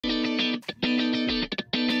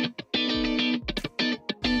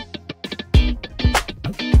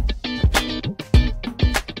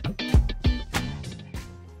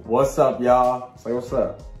What's up, y'all? Say what's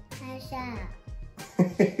up. What's up?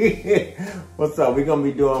 What's up? We're gonna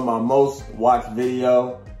be doing my most watched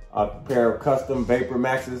video, a pair of custom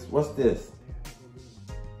VaporMaxes. What's this?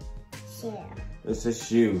 Shoe. It's a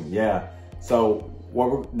shoe, yeah. So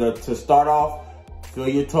to start off, fill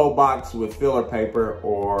your toe box with filler paper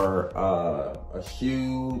or a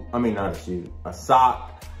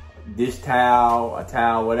sock, dish towel, a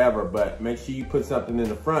towel, whatever. But make sure you put something in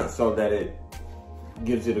the front so that it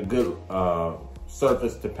gives it a good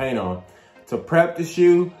surface to paint on. To prep the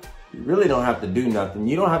shoe, you really don't have to do nothing.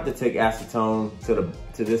 You don't have to take acetone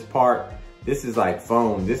to this part. This is like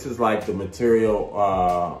foam. This is like the material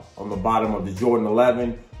on the bottom of the Jordan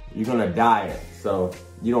 11. You're gonna dye it, so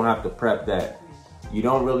you don't have to prep that. You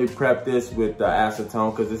don't really prep this with the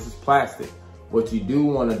acetone because this is plastic. What you do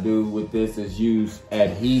wanna do with this is use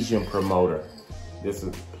adhesion promoter. This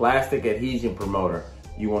is plastic adhesion promoter.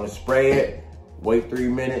 You wanna spray it, wait 3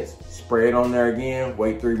 minutes, spray it on there again,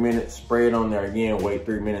 wait 3 minutes, spray it on there again, wait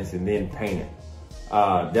 3 minutes, and then paint it.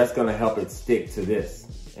 That's gonna help it stick to this.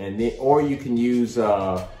 And then, or you can use,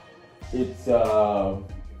 I think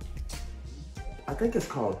it's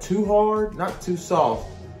called Too Hard, not too soft,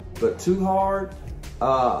 but Too Hard.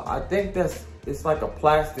 I think it's like a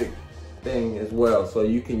plastic thing as well, so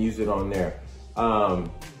you can use it on there.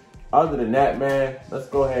 Other than that, man, let's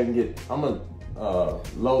go ahead and I'm gonna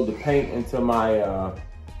load the paint into my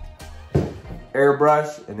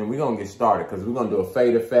airbrush, and then we're gonna get started because we're gonna do a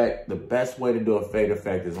fade effect. The best way to do a fade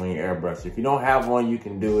effect is on your airbrush. If you don't have one, you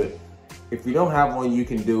can do it. If you don't have one, you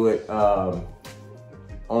can do it on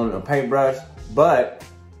a paintbrush, but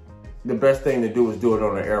the best thing to do is do it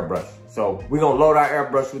on an airbrush. So we're gonna load our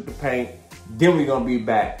airbrush with the paint, then we're gonna be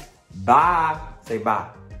back. Bye. Say bye.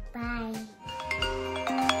 Bye.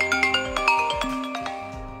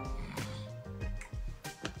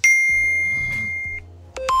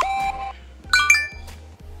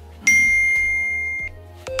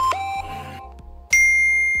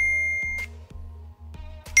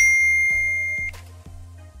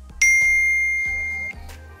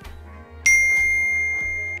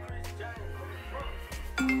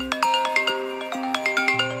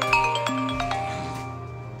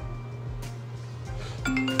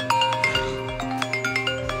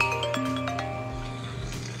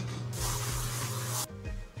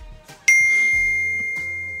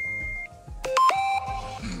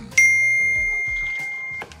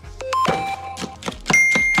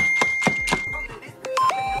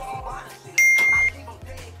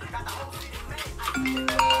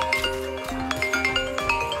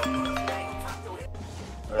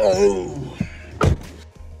 Oh.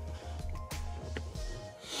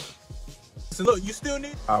 So look, you still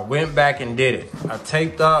need. I went back and did it. I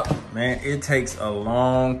taped up. Man, it takes a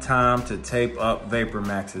long time to tape up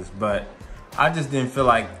VaporMaxes, but I just didn't feel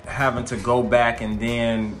like having to go back and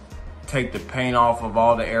then take the paint off of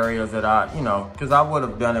all the areas that because I would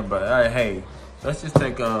have done it, but hey, let's just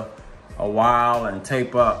take a while and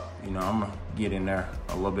tape up. I'm gonna get in there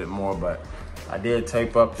a little bit more, but I did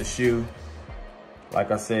tape up the shoe. Like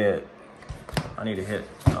I said, I'm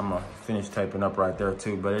gonna finish taping up right there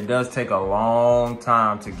too, but it does take a long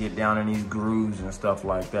time to get down in these grooves and stuff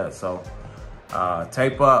like that. So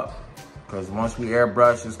tape up, because once we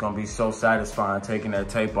airbrush, it's gonna be so satisfying taking that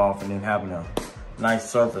tape off and then having a nice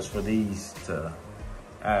surface for these to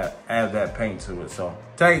add that paint to it. So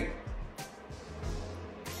tape.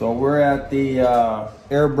 So we're at the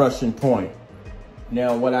airbrushing point.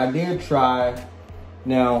 Now what I did try,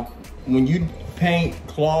 when you paint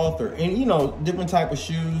cloth or any, different type of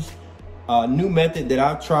shoes, new method that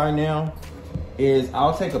I'll try now is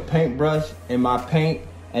I'll take a paintbrush and my paint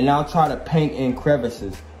and I'll try to paint in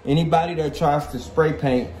crevices. Anybody that tries to spray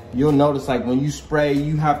paint, you'll notice like when you spray,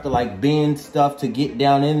 you have to like bend stuff to get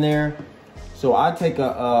down in there. So I take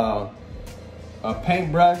a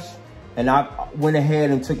paintbrush and I went ahead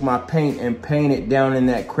and took my paint and painted down in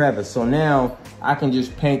that crevice. So now I can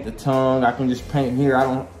just paint the tongue. I can just paint here.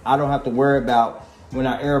 I don't have to worry about when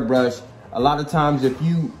I airbrush. A lot of times if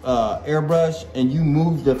you airbrush and you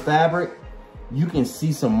move the fabric, you can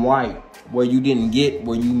see some white where you didn't get,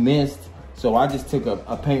 where you missed. So I just took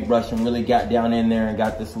a paintbrush and really got down in there and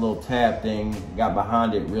got this little tab thing, got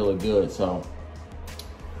behind it really good. So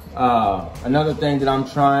another thing that I'm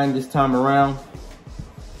trying this time around,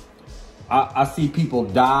 I see people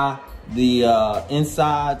dye the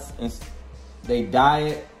insides and they dye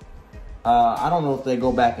it. I don't know if they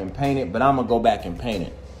go back and paint it, but I'm gonna go back and paint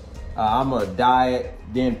it. I'm gonna dye it,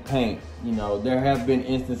 then paint. There have been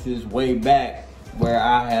instances way back where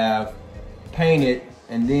I have painted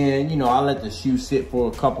and then, I let the shoe sit for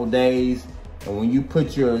a couple days. And when you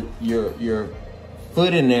put your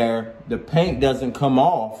foot in there, the paint doesn't come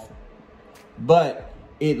off, but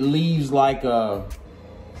it leaves like a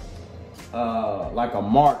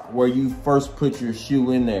mark where you first put your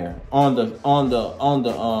shoe in there on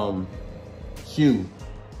the shoe.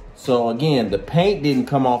 So again, the paint didn't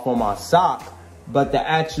come off on my sock, but the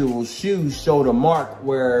actual shoe showed a mark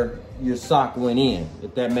where your sock went in,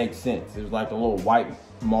 if that makes sense. It was like a little white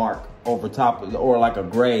mark over top of, or like a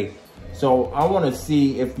gray. So I want to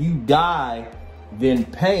see if you dye, then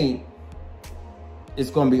paint, it's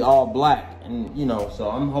going to be all black. And you know, so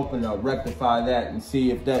I'm hoping to rectify that and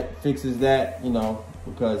see if that fixes that, you know,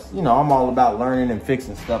 because, you know, I'm all about learning and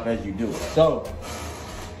fixing stuff as you do it. So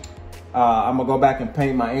I'm gonna go back and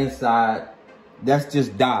paint my inside. That's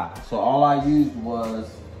just dye. So all I used was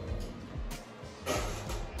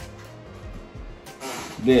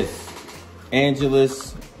this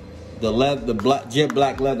Angelus, the jet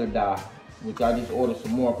black leather dye, which I just ordered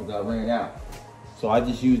some more because I ran out. So I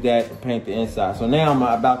just used that to paint the inside. So now I'm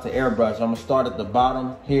about to airbrush. I'm gonna start at the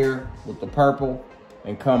bottom here with the purple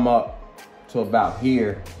and come up to about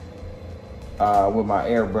here with my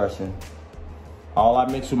airbrushing. All I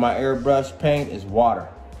mix with my airbrush paint is water.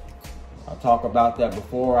 I talked about that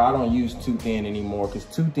before. I don't use too thin anymore because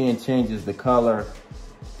too thin changes the color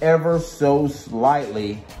ever so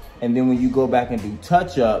slightly. And then when you go back and do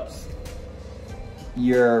touch-ups,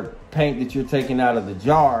 your paint that you're taking out of the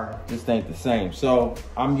jar just ain't the same. So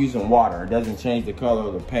I'm using water. It doesn't change the color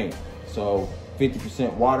of the paint. So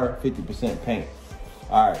 50% water, 50% paint.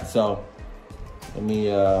 All right, so let me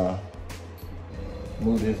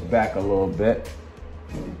move this back a little bit.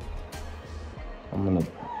 I'm gonna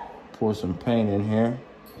pour some paint in here.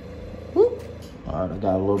 Whoop. All right, I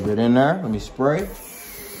got a little bit in there. Let me spray.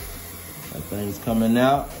 That thing's coming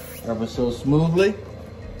out ever so smoothly.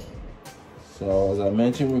 So as I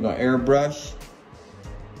mentioned, we're gonna airbrush.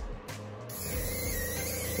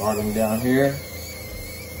 Starting down here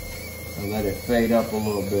and let it fade up a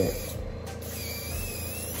little bit.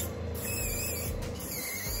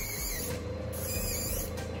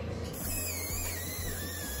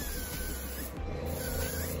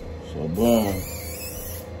 So boom.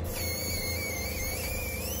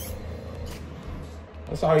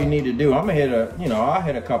 That's all you need to do. I'm gonna hit I'll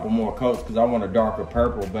hit a couple more coats because I want a darker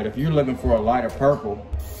purple. But if you're looking for a lighter purple,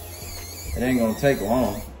 it ain't gonna take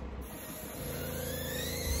long.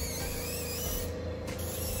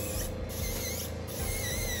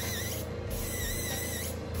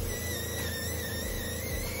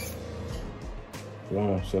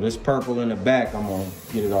 Boom. So this purple in the back, I'm gonna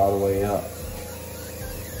get it all the way up.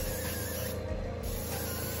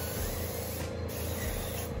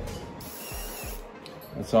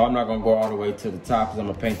 And so I'm not gonna go all the way to the top because I'm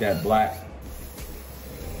gonna paint that black.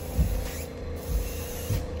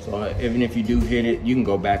 So even if you do hit it, you can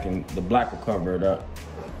go back and the black will cover it up.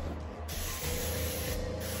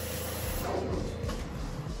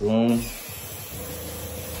 Boom.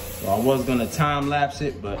 So I was gonna time lapse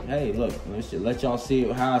it, but hey, look, let's let y'all see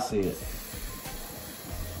it how I see it.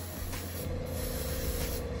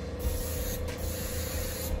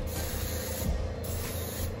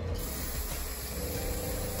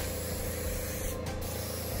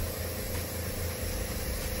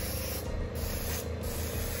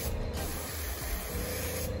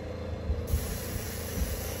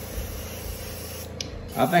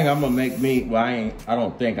 I think I'm gonna make me, well, I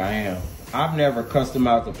don't think I am. I've never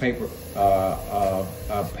customized a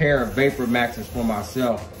pair of VaporMaxes for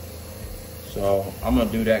myself. So I'm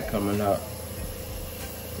gonna do that coming up.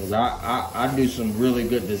 Cause I do some really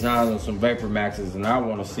good designs on some VaporMaxes and I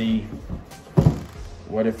wanna see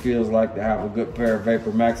what it feels like to have a good pair of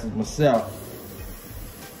VaporMaxes myself.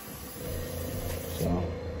 So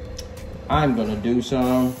I'm gonna do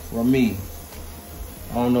some for me.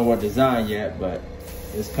 I don't know what design yet, but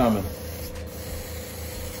it's coming.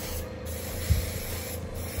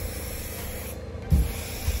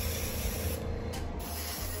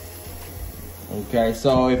 Okay,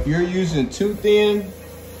 so if you're using too thin,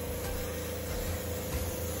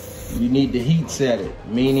 you need to heat set it,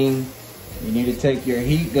 meaning you need to take your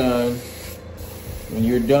heat gun when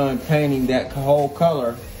you're done painting that whole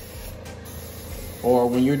color, or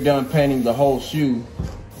when you're done painting the whole shoe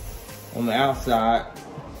on the outside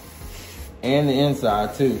and the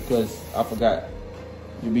inside too, because I forgot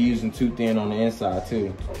you'll be using too thin on the inside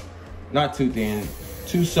too. Not too thin,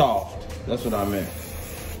 too soft. That's what I meant.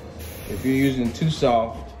 If you're using too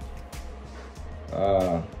soft,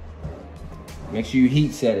 make sure you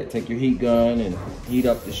heat set it. Take your heat gun and heat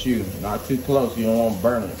up the shoe. Not too close, you don't want to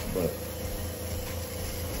burn it, but.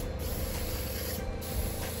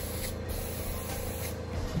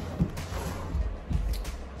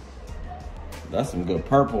 That's some good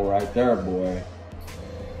purple right there, boy.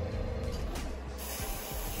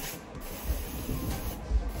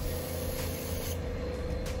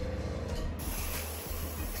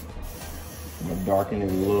 I'm gonna darken it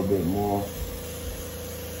a little bit more.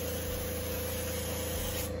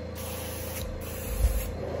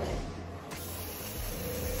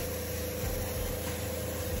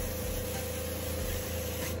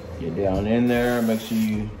 Get down in there, make sure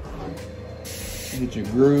you get your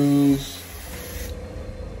grooves.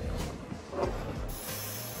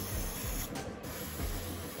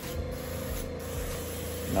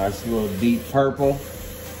 Nice little deep purple.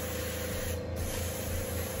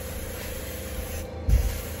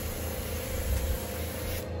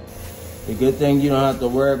 The good thing you don't have to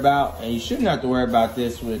worry about, and you shouldn't have to worry about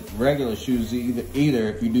this with regular shoes either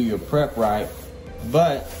if you do your prep right,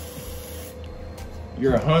 but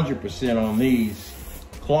you're 100% on these.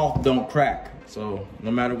 Cloth don't crack. So no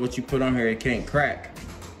matter what you put on here, it can't crack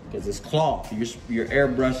because it's cloth. You're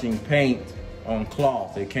airbrushing paint on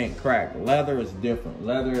cloth. It can't crack. Leather is different.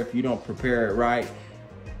 Leather, if you don't prepare it right,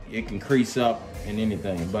 it can crease up and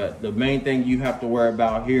anything. But the main thing you have to worry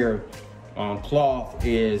about here on cloth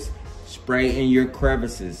is spray in your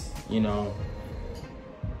crevices. You know,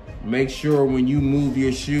 make sure when you move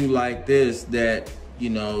your shoe like this that,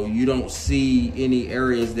 you know, you don't see any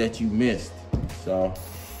areas that you missed. So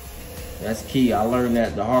that's key. I learned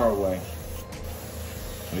that the hard way.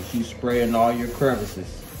 Make sure you spray in all your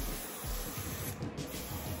crevices.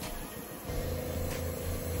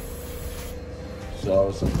 So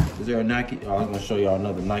is there a Nike? Oh, I was gonna show y'all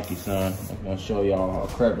another Nike sign. I'm gonna show y'all a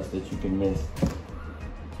crevice that you can miss.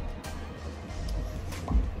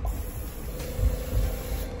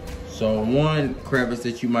 So one crevice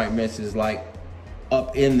that you might miss is like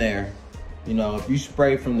up in there. You know, if you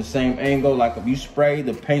spray from the same angle, like if you spray,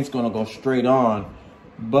 the paint's gonna go straight on.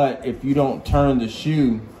 But if you don't turn the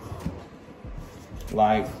shoe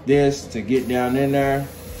like this to get down in there,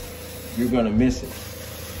 you're gonna miss it.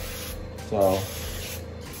 So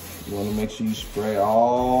you wanna make sure you spray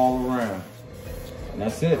all around. And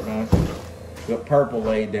that's it, man. Good purple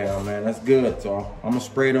laid down, man. That's good. So I'm gonna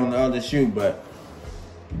spray it on the other shoe, but,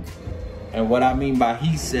 and what I mean by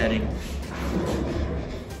heat setting,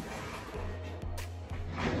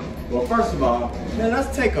 well, first of all, man,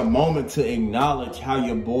 let's take a moment to acknowledge how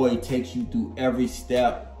your boy takes you through every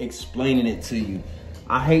step, explaining it to you.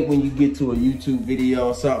 I hate when you get to a YouTube video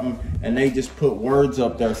or something and they just put words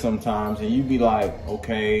up there sometimes and you be like,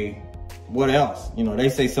 okay, what else? You know, they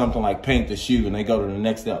say something like paint the shoe and they go to the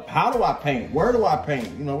next step. How do I paint? Where do I paint?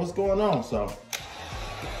 You know, what's going on? So,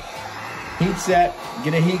 heat set,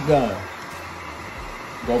 get a heat gun.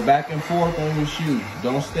 Go back and forth on your shoe.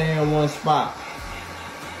 Don't stay in one spot.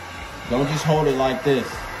 Don't just hold it like this.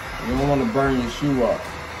 You don't want to burn your shoe up.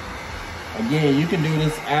 Again, you can do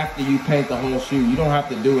this after you paint the whole shoe. You don't have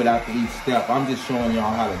to do it after each step. I'm just showing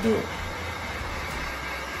y'all how to do it.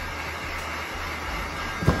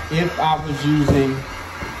 If I was using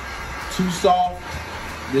too soft,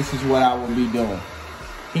 this is what I would be doing.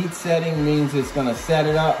 Heat setting means it's gonna set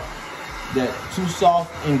it up that too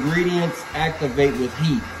soft ingredients activate with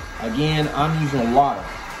heat. Again, I'm using water,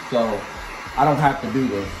 so I don't have to do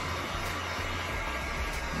this.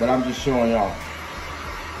 But I'm just showing y'all.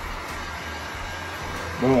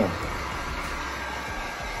 Boom.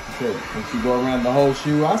 That's it. Once you go around the whole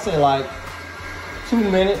shoe, I say like 2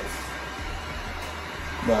 minutes.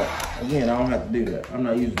 But again, I don't have to do that. I'm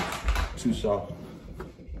not using too soft.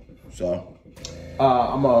 So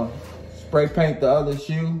I'm gonna spray paint the other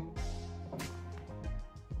shoe.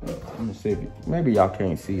 Let me see if maybe y'all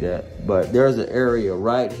can't see that, but there's an area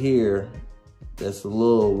right here that's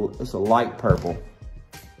it's a light purple.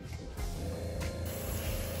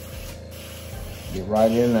 Get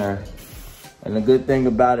right in there. And the good thing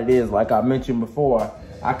about it is, like I mentioned before,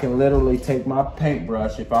 I can literally take my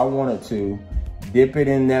paintbrush if I wanted to, dip it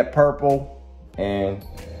in that purple and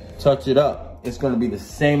touch it up. It's gonna be the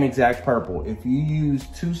same exact purple. If you use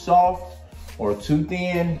too soft or too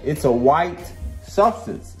thin, it's a white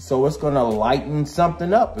substance. So it's gonna lighten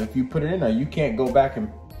something up if you put it in there. You can't go back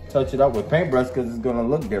and touch it up with paintbrush because it's gonna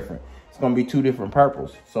look different. It's gonna be 2 different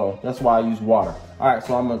purples. So that's why I use water. All right,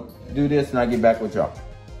 so I'm gonna do this and I'll get back with y'all.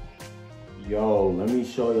 Yo, let me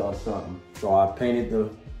show y'all something. So I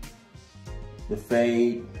painted the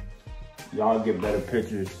fade. Y'all get better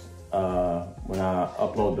pictures when I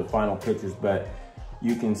upload the final pictures, but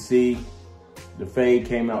you can see the fade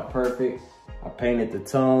came out perfect. I painted the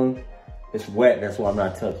tongue. It's wet, that's why I'm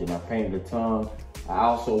not touching. I painted the tongue. I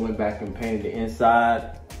also went back and painted the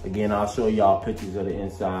inside. Again, I'll show y'all pictures of the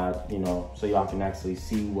inside, you know, so y'all can actually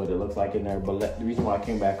see what it looks like in there. But the reason why I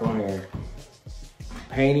came back on here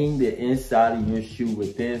painting the inside of your shoe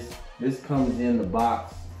with this. This comes in the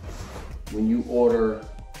box when you order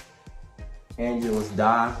Angela's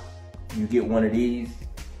dye. You get one of these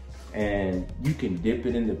and you can dip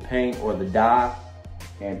it in the paint or the dye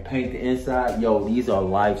and paint the inside. Yo, these are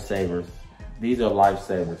lifesavers. These are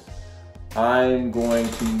lifesavers. I'm going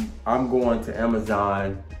to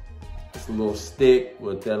Amazon. It's a little stick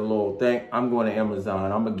with that little thing. I'm going to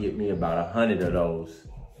Amazon. I'm gonna get me about 100 of those.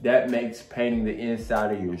 That makes painting the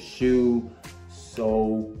inside of your shoe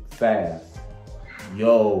so fast.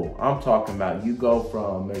 Yo, I'm talking about you go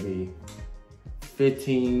from maybe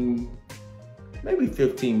 15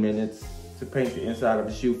 minutes to paint the inside of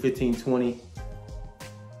a shoe, 15, 20.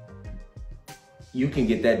 You can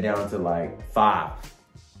get that down to like 5.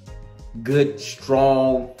 Good,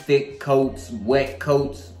 strong, thick coats, wet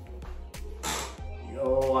coats.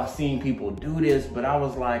 Yo, I seen people do this, but I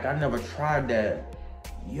was like, I never tried that.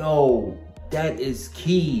 Yo, that is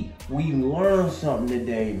key. We learned something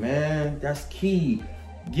today, man. That's key.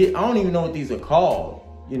 I don't even know what these are called,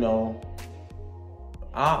 you know.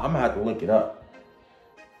 I'm gonna have to look it up.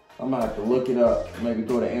 Maybe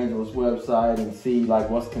go to Angela's website and see like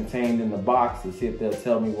what's contained in the box and see if they'll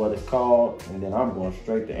tell me what it's called. And then I'm going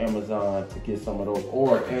straight to Amazon to get some of those.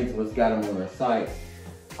 Or if Angela's got them on their site,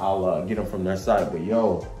 I'll get them from their site. But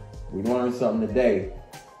yo, we learned something today.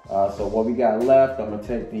 So what we got left, I'm gonna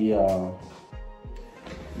take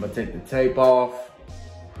the tape off,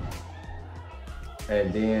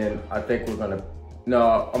 and then I think I'm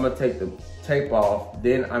gonna take the tape off.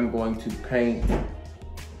 Then I'm going to paint.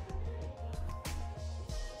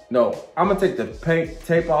 No, I'm gonna take the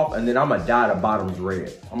tape off, and then I'm gonna dye the bottoms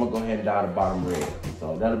red. I'm gonna go ahead and dye the bottom red.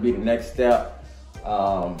 So that'll be the next step.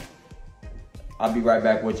 I'll be right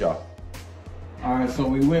back with y'all. All right, so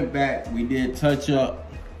we went back. We did touch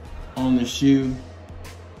up on the shoe.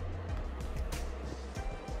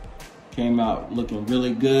 Came out looking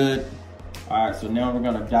really good. All right, so now we're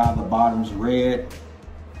gonna dye the bottoms red.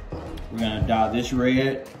 We're gonna dye this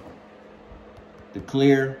red, the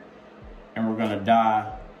clear, and we're gonna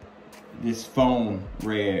dye this foam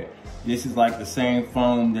red. This is like the same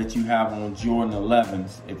foam that you have on Jordan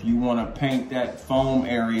 11s. If you wanna paint that foam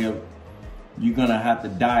area, you're gonna have to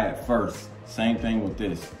dye it first. Same thing with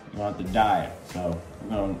this. You have to dye it. So we're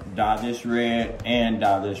gonna dye this red and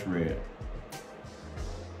dye this red.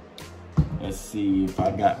 Let's see if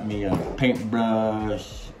I got me a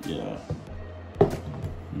paintbrush. Yeah.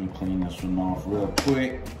 Let me clean this one off real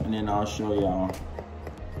quick, and then I'll show y'all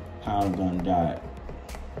how I'm gonna dye it.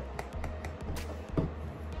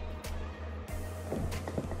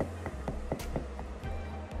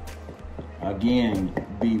 Again,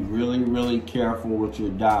 be really, really careful with your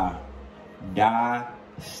dye. Dye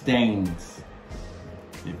stains.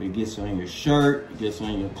 If it gets on your shirt, it gets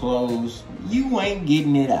on your clothes, you ain't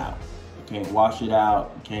getting it out. You can't wash it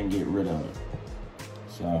out, you can't get rid of it.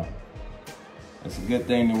 So, it's a good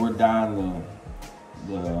thing that we're dyeing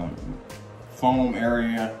the foam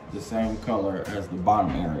area the same color as the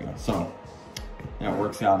bottom area. So, that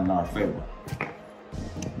works out in our favor.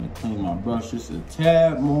 Let me clean my brush just a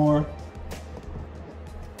tad more.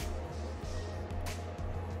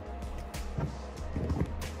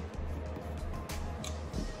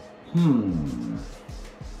 Yeah,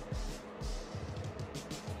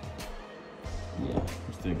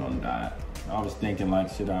 I'm still gonna dye it. I was thinking like,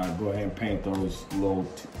 should I go ahead and paint those little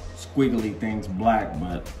squiggly things black?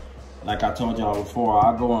 But like I told y'all before,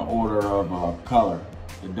 I go in order of color.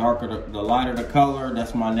 The lighter the color,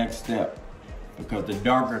 that's my next step, because the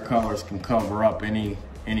darker colors can cover up any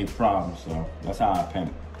problem. So that's how I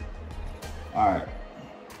paint. All right.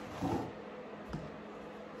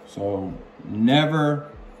 So never,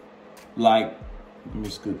 like, let me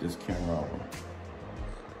scoot this camera over.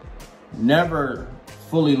 Never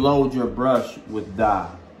fully load your brush with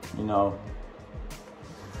dye, you know.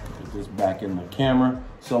 Put this back in the camera.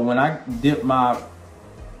 So when I dip my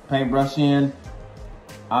paintbrush in,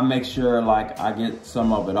 I make sure like I get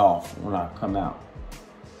some of it off when I come out.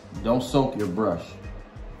 Don't soak your brush.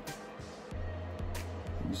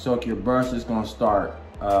 You soak your brush, it's gonna start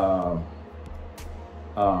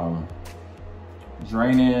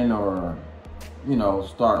draining, or you know,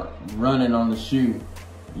 start running on the shoe.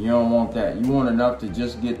 You don't want that. You want enough to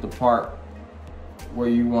just get the part where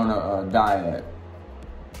you want to dye at.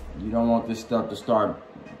 You don't want this stuff to start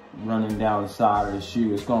running down the side of the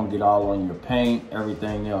shoe. It's gonna get all on your paint,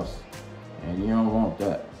 everything else, and you don't want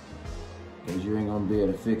that, because you ain't gonna be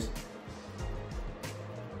able to fix it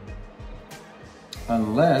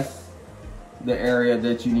unless the area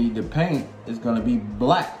that you need to paint is gonna be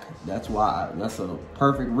black. That's a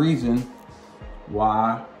perfect reason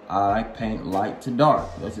why I paint light to dark.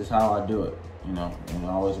 That's just how I do it, you know, and it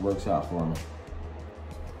always works out for me.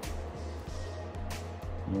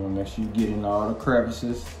 You know, make sure you get in all the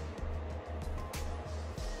crevices.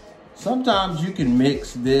 Sometimes you can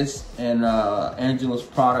mix this and Angela's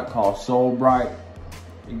product called Soul Bright.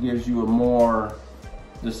 It gives you a more,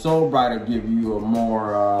 the Soul Bright will give you a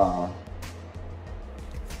more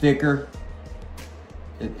thicker.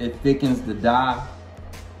 It thickens the dye,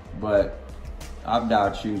 but I've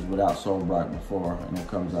dyed shoes without Soul Bright before and it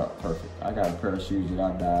comes out perfect. I got a pair of shoes that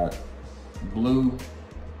I dyed blue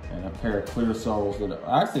and a pair of clear soles that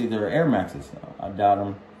actually they're Air Maxes. I dyed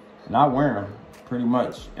them and I wear them pretty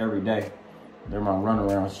much every day. They're my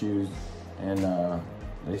runaround shoes, and the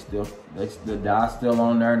dye's still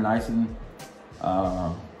on there, nice and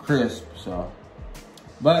crisp. So,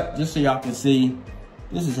 but just so y'all can see,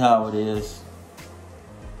 this is how it is.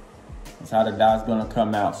 That's how the dye's gonna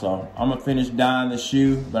come out. So I'm gonna finish dyeing the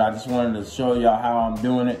shoe, but I just wanted to show y'all how I'm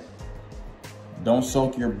doing it. Don't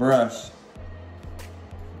soak your brush.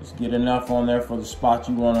 Just get enough on there for the spot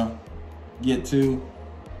you wanna get to,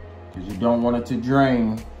 because you don't want it to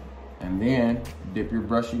drain. And then dip your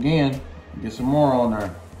brush again and get some more on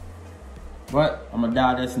there. But I'm gonna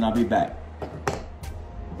dye this and I'll be back.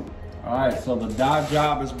 All right, so the dye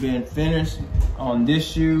job has been finished on this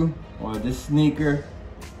shoe or this sneaker.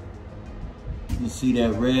 You can see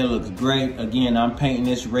that red looks great. Again, I'm painting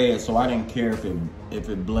this red, so I didn't care if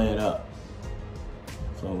it bled up.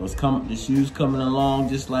 So the shoe's coming along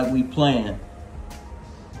just like we planned.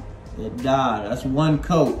 It dyed. That's one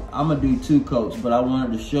coat. I'm gonna do 2 coats, but I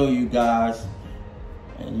wanted to show you guys,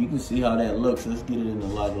 and you can see how that looks. Let's get it in the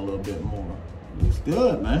light a little bit more. Looks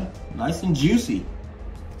good, man. Nice and juicy.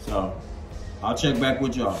 So I'll check back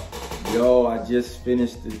with y'all. Yo, I just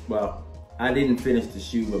finished it. Well, I didn't finish the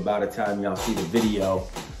shoe, but by the time y'all see the video,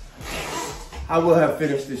 I will have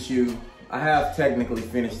finished the shoe. I have technically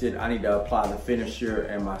finished it. I need to apply the finisher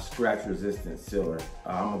and my scratch resistant sealer.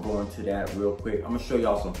 I'm gonna go into that real quick. I'm gonna show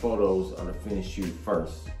y'all some photos of the finished shoe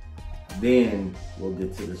first. Then we'll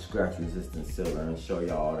get to the scratch resistant sealer and show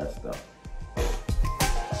y'all all that stuff.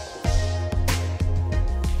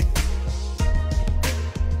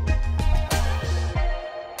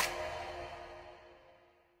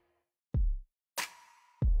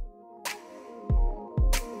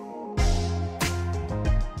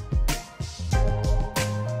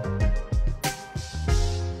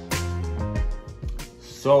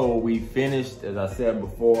 So we finished, as I said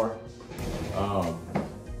before,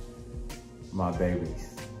 my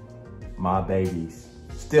babies.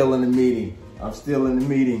 Still in the meeting. I'm still in the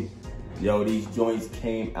meeting. Yo, these joints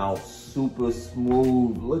came out super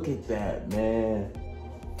smooth. Look at that, man.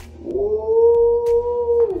 Woo,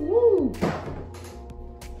 woo.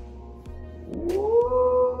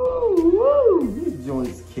 Woo, woo. These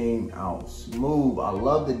joints came out smooth. I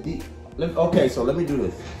love the deep. Okay, so let me do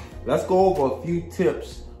this. Let's go over a few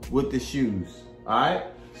tips with the shoes, all right?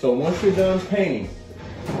 So once you're done painting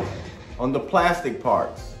on the plastic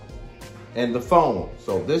parts and the foam,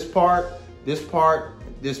 so this part, this part,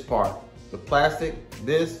 this part, the plastic,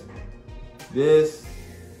 this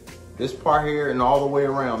part here and all the way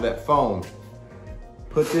around, that foam,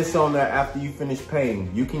 put this on there after you finish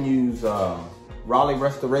painting. You can use Raleigh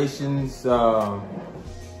Restoration's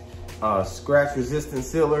scratch resistant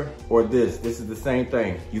sealer, or this is the same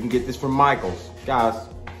thing. You can get this from Michael's. Guys,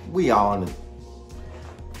 we all in the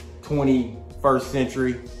 21st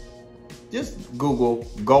century. Just Google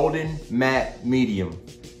golden matte medium.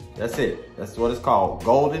 That's it. That's what it's called.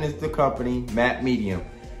 Golden is the company, matte medium.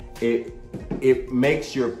 It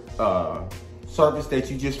makes your surface that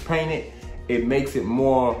you just painted, it makes it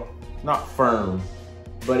more, not firm,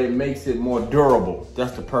 but it makes it more durable.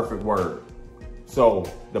 That's the perfect word. So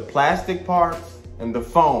the plastic parts and the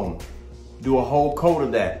foam, do a whole coat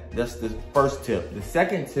of that. That's the first tip. The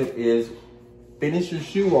second tip is finish your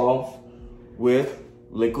shoe off with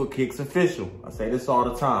Liquid Kicks Official. I say this all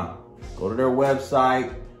the time. Go to their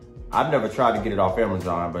website. I've never tried to get it off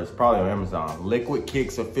Amazon, but it's probably on Amazon. Liquid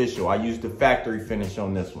Kicks Official. I used the factory finish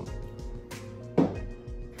on this one.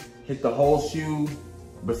 Hit the whole shoe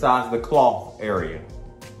besides the cloth area.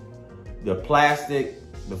 The plastic,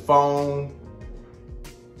 the foam,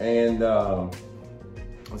 and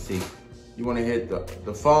let's see, you want to hit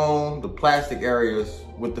the foam, the plastic areas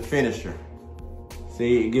with the finisher.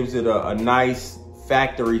 See, it gives it a nice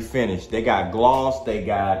factory finish. They got gloss, they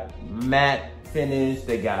got matte finish,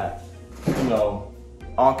 they got, you know,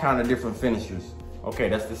 all kind of different finishers. Okay,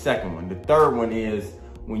 that's the second one. The third one is,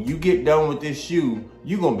 when you get done with this shoe,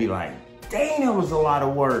 you're gonna be like, dang, that was a lot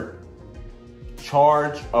of work.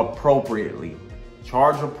 Charge appropriately.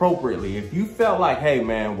 Charge appropriately. If you felt like, hey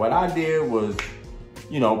man, what I did was,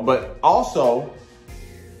 but also,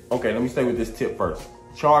 okay, let me stay with this tip first.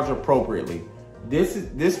 Charge appropriately.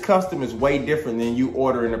 This custom is way different than you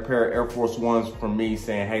ordering a pair of Air Force Ones from me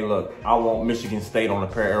saying, hey look, I want Michigan State on a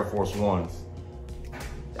pair of Air Force Ones.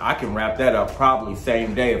 I can wrap that up probably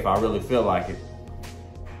same day if I really feel like it.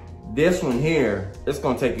 This one here, it's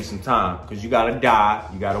gonna take you some time because you gotta dye,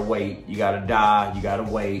 you gotta wait, you gotta dye, you gotta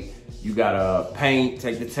wait, you gotta paint,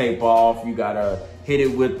 take the tape off, you gotta hit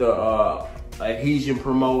it with the adhesion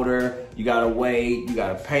promoter, you gotta wait, you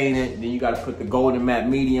gotta paint it, then you gotta put the golden matte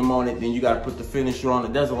medium on it, then you gotta put the finisher on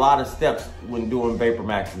it. There's a lot of steps when doing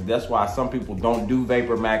VaporMaxes. That's why some people don't do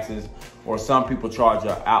VaporMaxes, or some people charge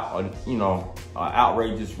an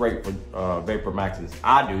outrageous rate for VaporMaxes.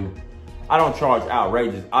 I do. I don't charge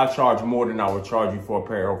outrageous. I charge more than I would charge you for a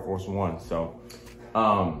pair of Air Force Ones. So,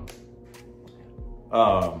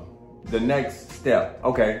 the next step.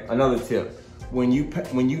 Okay, another tip. When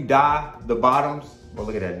you dye the bottoms, well,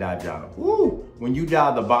 look at that dye job. Woo! When you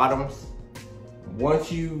dye the bottoms, once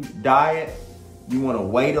you dye it, you want to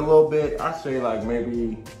wait a little bit. I say like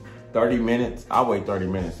maybe 30 minutes. I wait 30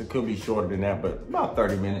 minutes. It could be shorter than that, but about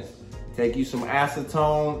 30 minutes. Take you some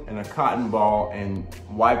acetone and a cotton ball and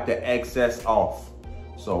wipe the excess off.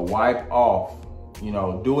 So wipe off,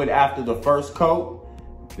 do it after the first coat,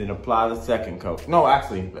 then apply the second coat. No,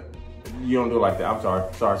 actually, you don't do it like that. I'm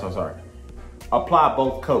sorry. Apply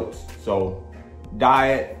both coats. So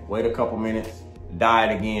dye it, wait a couple minutes,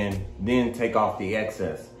 dye it again, then take off the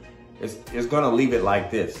excess. It's gonna leave it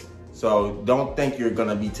like this. So don't think you're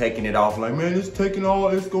gonna be taking it off like, man, it's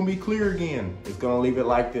gonna be clear again. It's gonna leave it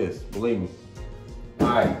like this, believe me. All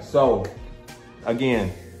right, so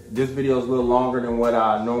again, this video is a little longer than what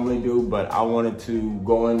I normally do, but I wanted to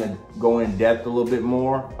go in depth a little bit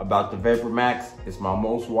more about the VaporMax. It's my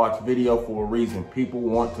most watched video for a reason. People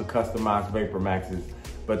want to customize VaporMaxes,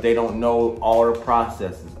 but they don't know all the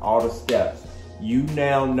processes, all the steps. You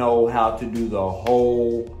now know how to do the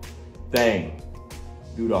whole thing.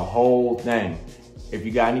 Do the whole thing. If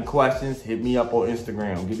you got any questions, hit me up on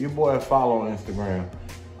Instagram. Give your boy a follow on Instagram.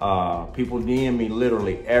 People DM me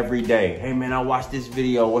literally every day. Hey man, I watched this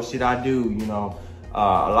video. What should I do? A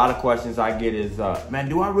lot of questions I get is, man,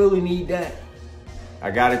 do I really need that?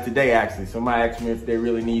 I got it today actually. Somebody asked me if they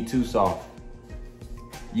really need too soft.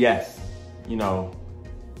 Yes,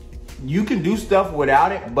 you can do stuff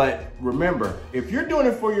without it, but remember, if you're doing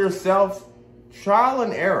it for yourself, trial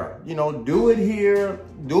and error. Do it here,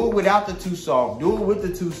 do it without the too soft, do it with the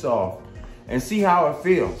too soft, and see how it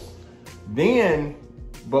feels.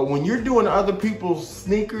 But when you're doing other people's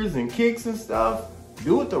sneakers and kicks and stuff,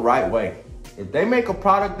 do it the right way. If they make a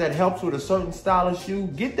product that helps with a certain style of shoe,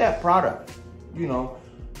 get that product. You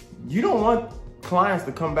don't want clients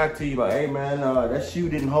to come back to you like, hey man, that shoe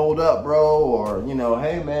didn't hold up, bro, or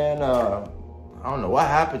hey man, I don't know what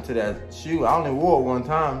happened to that shoe. I only wore it one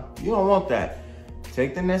time. You don't want that.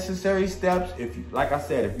 Take the necessary steps. Like I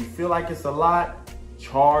said, if you feel like it's a lot,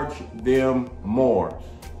 charge them more.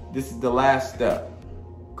 This is the last step.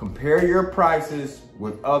 Compare your prices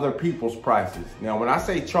with other people's prices. Now, when I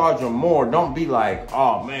say charge them more, don't be like,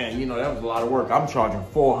 oh man, that was a lot of work. I'm charging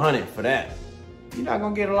 $400 for that. You're not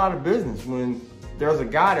gonna get a lot of business when there's a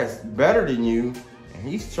guy that's better than you and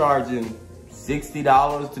he's charging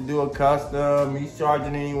 $60 to do a custom. He's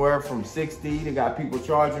charging anywhere from $60. They got people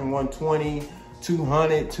charging $120,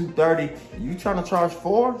 $200, $230. You trying to charge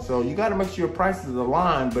 $400? So you got to make sure your prices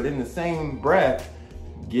align, but in the same breath,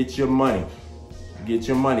 get your money. Get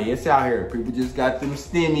your money. It's out here. People just got them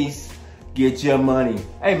stimmies. Get your money.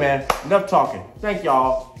 Hey man, enough talking. Thank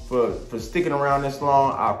y'all for sticking around this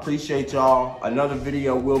long. I appreciate y'all. Another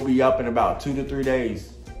video will be up in about 2 to 3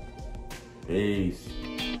 days. Peace.